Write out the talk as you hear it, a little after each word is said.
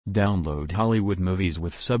Download Hollywood movies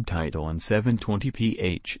with subtitle and 720p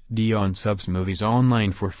HD on Subsmovies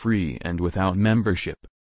online for free and without membership.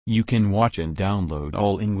 You can watch and download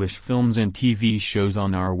all English films and TV shows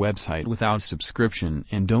on our website without subscription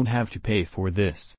and don't have to pay for this.